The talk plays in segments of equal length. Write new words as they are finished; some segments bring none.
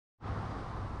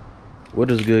What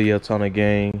is good, Yeltana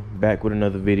gang? Back with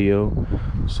another video.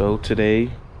 So today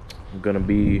I'm gonna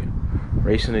be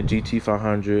racing the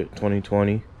GT500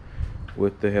 2020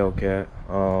 with the Hellcat.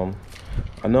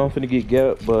 I know I'm finna get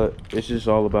gapped, but it's just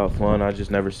all about fun. I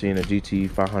just never seen a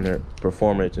GT500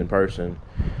 performance in person,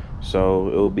 so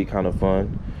it will be kind of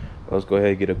fun. Let's go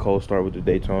ahead and get a cold start with the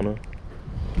Daytona.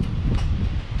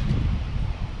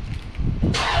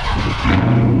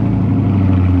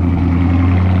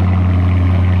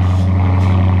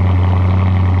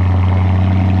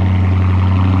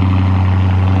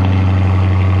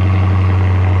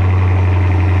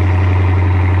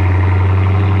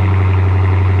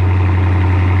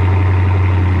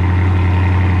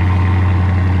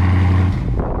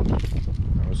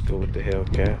 With the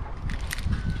Hellcat.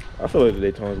 I feel like the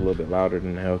Daytona's a little bit louder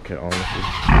than the Hellcat, honestly.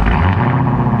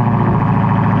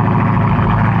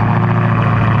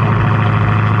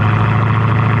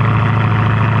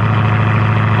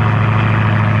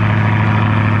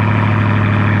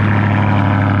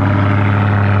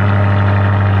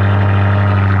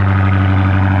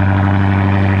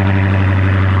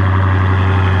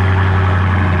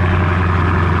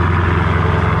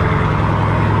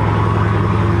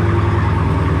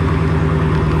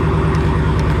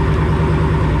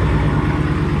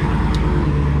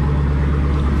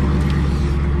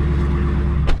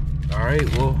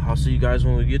 Well, I'll see you guys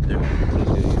when we get there. Back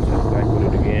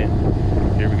with it again.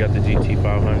 Here we got the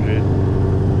GT500.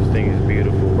 This thing is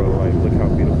beautiful, bro. Like, look how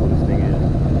beautiful this thing is.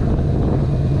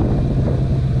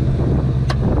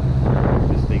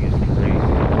 This thing is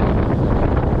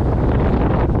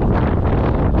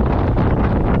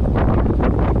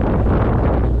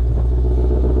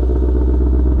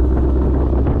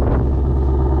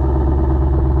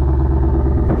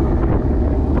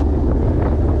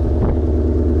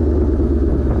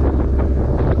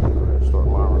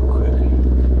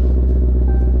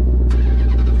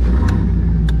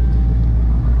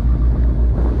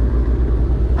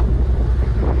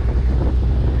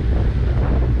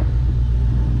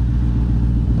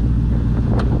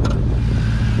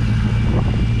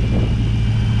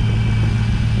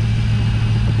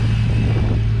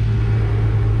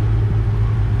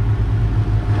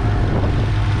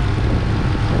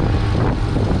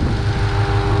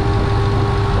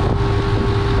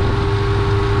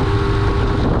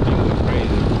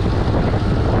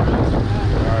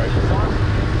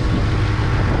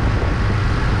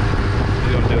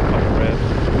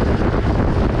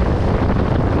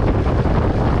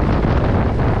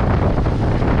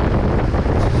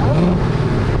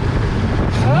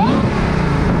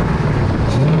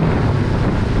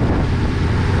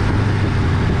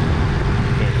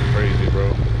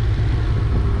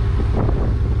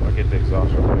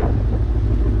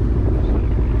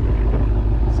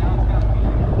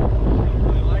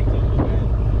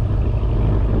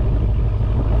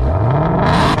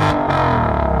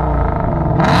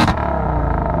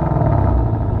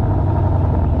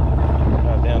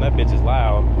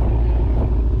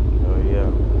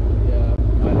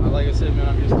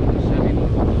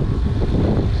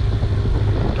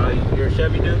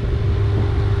Chevy dude?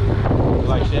 You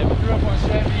like Chevy? I grew up on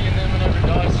Chevy, and then whenever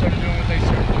Dodge started doing what they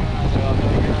started doing, I was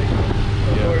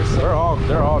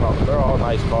like, they're all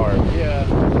nice cars. Yeah.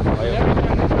 Like, every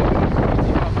time they do it,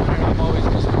 I'm always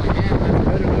just like, man, that's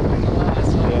better than the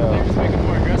last. So yeah. They just make it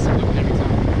more aggressive looking every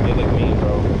time. They look mean,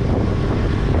 bro.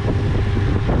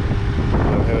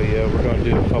 Oh, hell yeah, we're gonna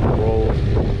do a couple rolls.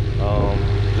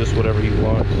 Just whatever he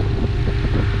wants.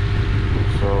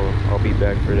 So I'll be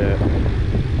back for that.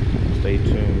 Stay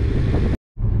tuned.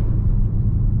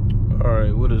 All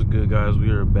right, what is good, guys? We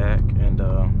are back, and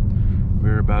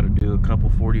we're about to do a couple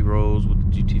 40 rolls with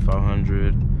the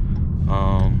GT500.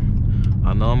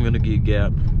 I know I'm gonna get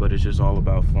gapped, but it's just all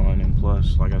about fun, and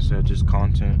plus, like I said, just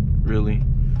content, really.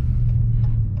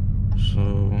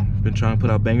 So been trying to put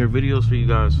out banger videos for you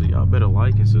guys, so y'all better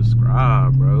like and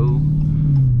subscribe, bro.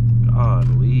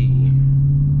 Godly.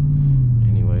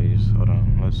 Anyways, hold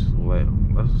on. Let's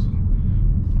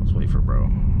wait for bro.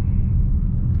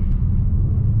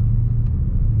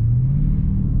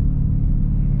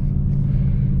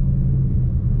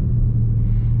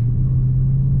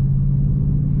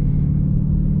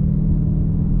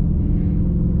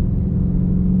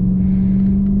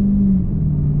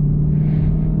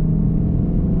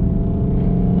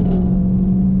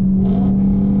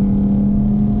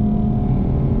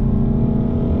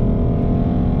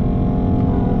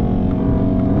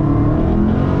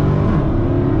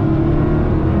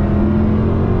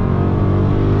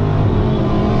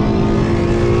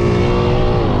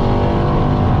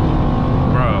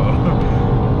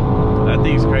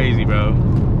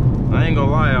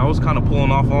 I was kind of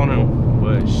pulling off on him,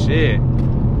 but shit,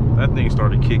 that thing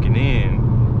started kicking in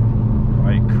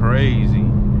like crazy.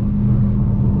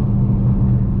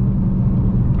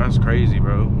 That's crazy,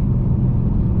 bro.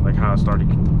 Like how I started,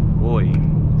 boy.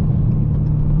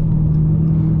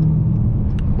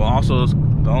 But also,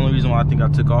 the only reason why I think I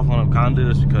took off on him kinda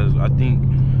is because I think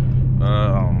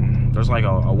there's like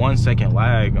a 1 second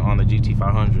lag on the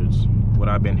GT500s, what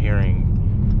I've been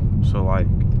hearing. So like,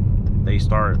 they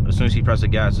start, as soon as he presses the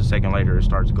gas, a second later it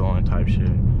starts going type shit.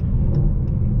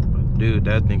 But dude,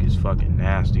 that thing is fucking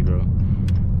nasty, bro.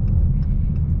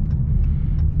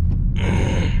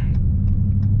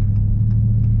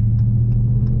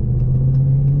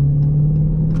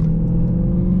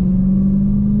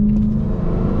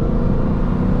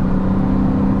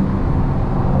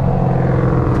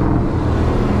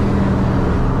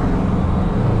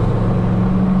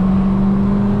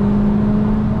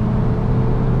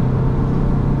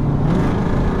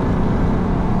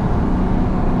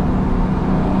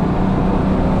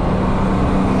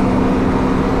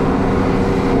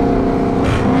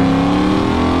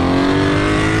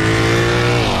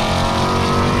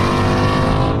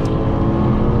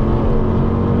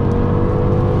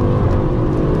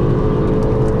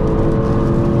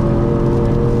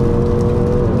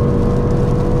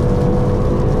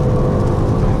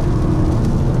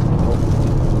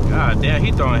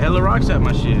 Throwing hella rocks at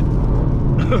my shit.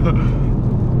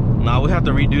 Nah, we have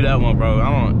to redo that one, bro. I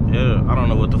don't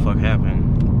know what the fuck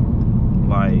happened.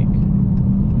 Like,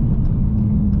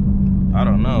 I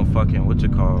don't know, fucking what's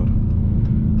it called?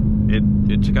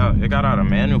 It got out of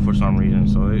manual for some reason,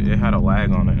 so it had a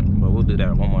lag on it. But we'll do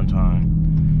that one more time.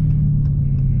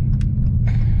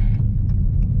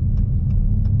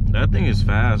 That thing is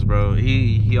fast, bro.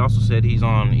 He also said he's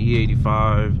on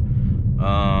E85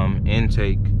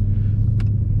 intake.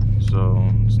 So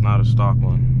it's not a stock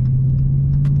one.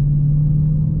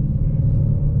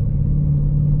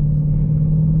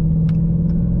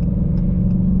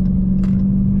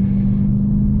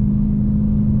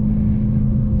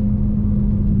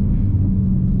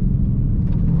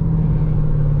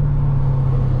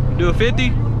 Do a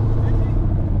 50?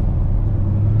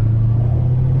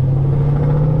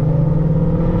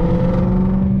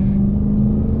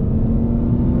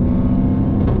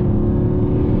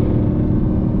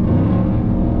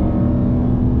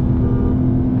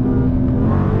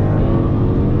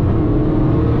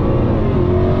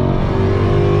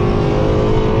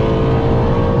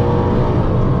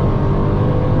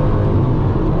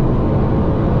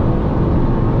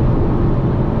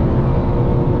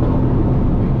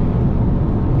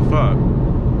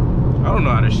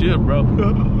 Shit, bro.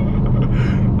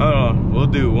 We'll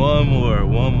do one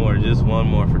more, just one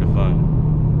more for the fun.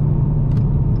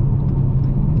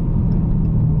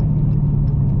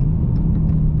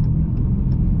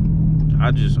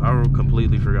 I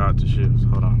completely forgot to shift.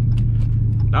 Hold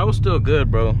on. That was still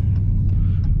good, bro.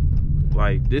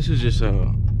 Like, this is just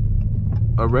a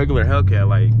regular hellcat.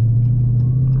 Like,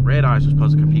 Red Eyes was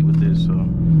supposed to compete with this, so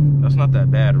that's not that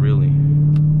bad, really.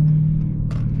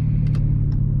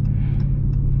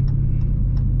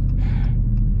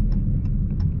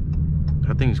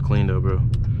 That thing's clean though, bro.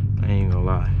 I ain't gonna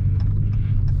lie.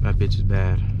 That bitch is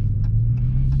bad.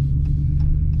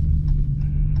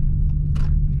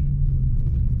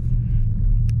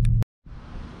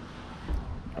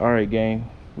 Alright, gang.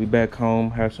 We back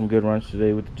home. Had some good runs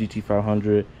today with the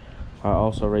GT500. I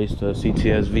also raced a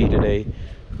CTSV today,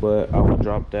 but I will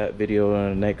drop that video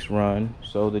in the next run.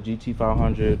 So the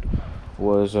GT500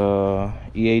 was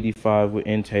E85 with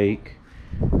intake,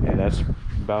 and that's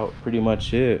about pretty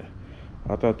much it.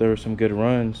 I thought there were some good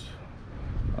runs.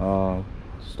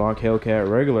 Stock hellcat,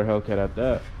 regular hellcat at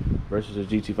that, versus the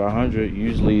GT500.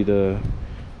 Usually the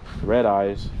Red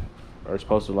Eyes are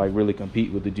supposed to like really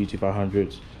compete with the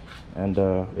GT500s, and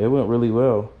it went really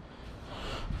well.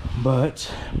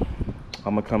 But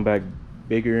I'm gonna come back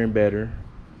bigger and better.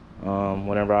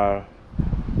 Whenever I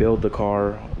build the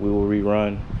car, we will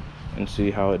rerun and see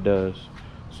how it does.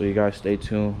 So you guys stay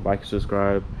tuned, like and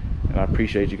subscribe, and I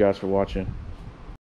appreciate you guys for watching.